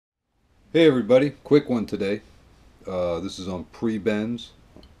Hey everybody, quick one today. This is on pre-bends.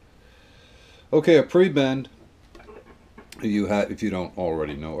 Okay, a pre-bend, if you don't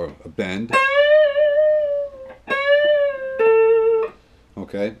already know, or a bend.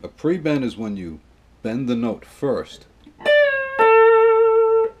 Okay, a pre-bend is when you bend the note first.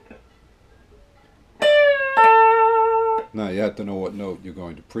 Now you have to know what note you're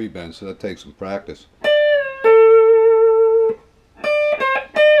going to pre-bend, so that takes some practice.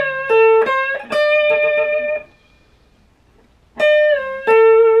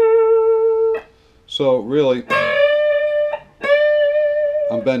 So really,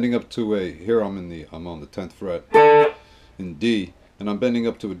 I'm bending up to a, here I'm on the 10th fret in D, and I'm bending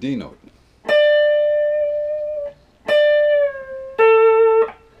up to a D note.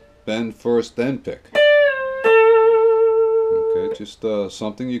 Bend first, then pick. Okay, just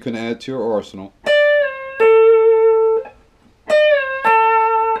something you can add to your arsenal.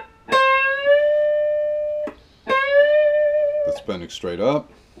 That's bending straight up.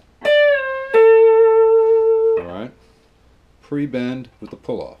 Alright. Pre-bend with the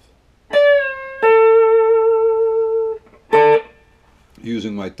pull-off.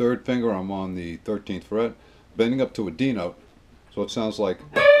 Using my third finger, I'm on the 13th fret, bending up to a D note, so it sounds like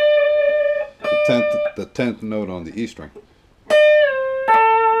the 10th note on the E string.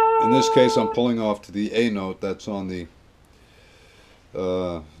 In this case, I'm pulling off to the A note that's on the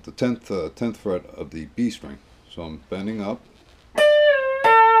 10th fret of the B string. So I'm bending up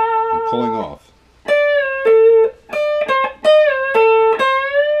and pulling off.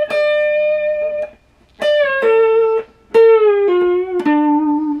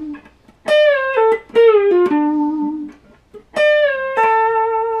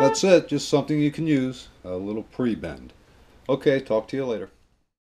 That's it, just something you can use, a little pre-bend. Okay, talk to you later.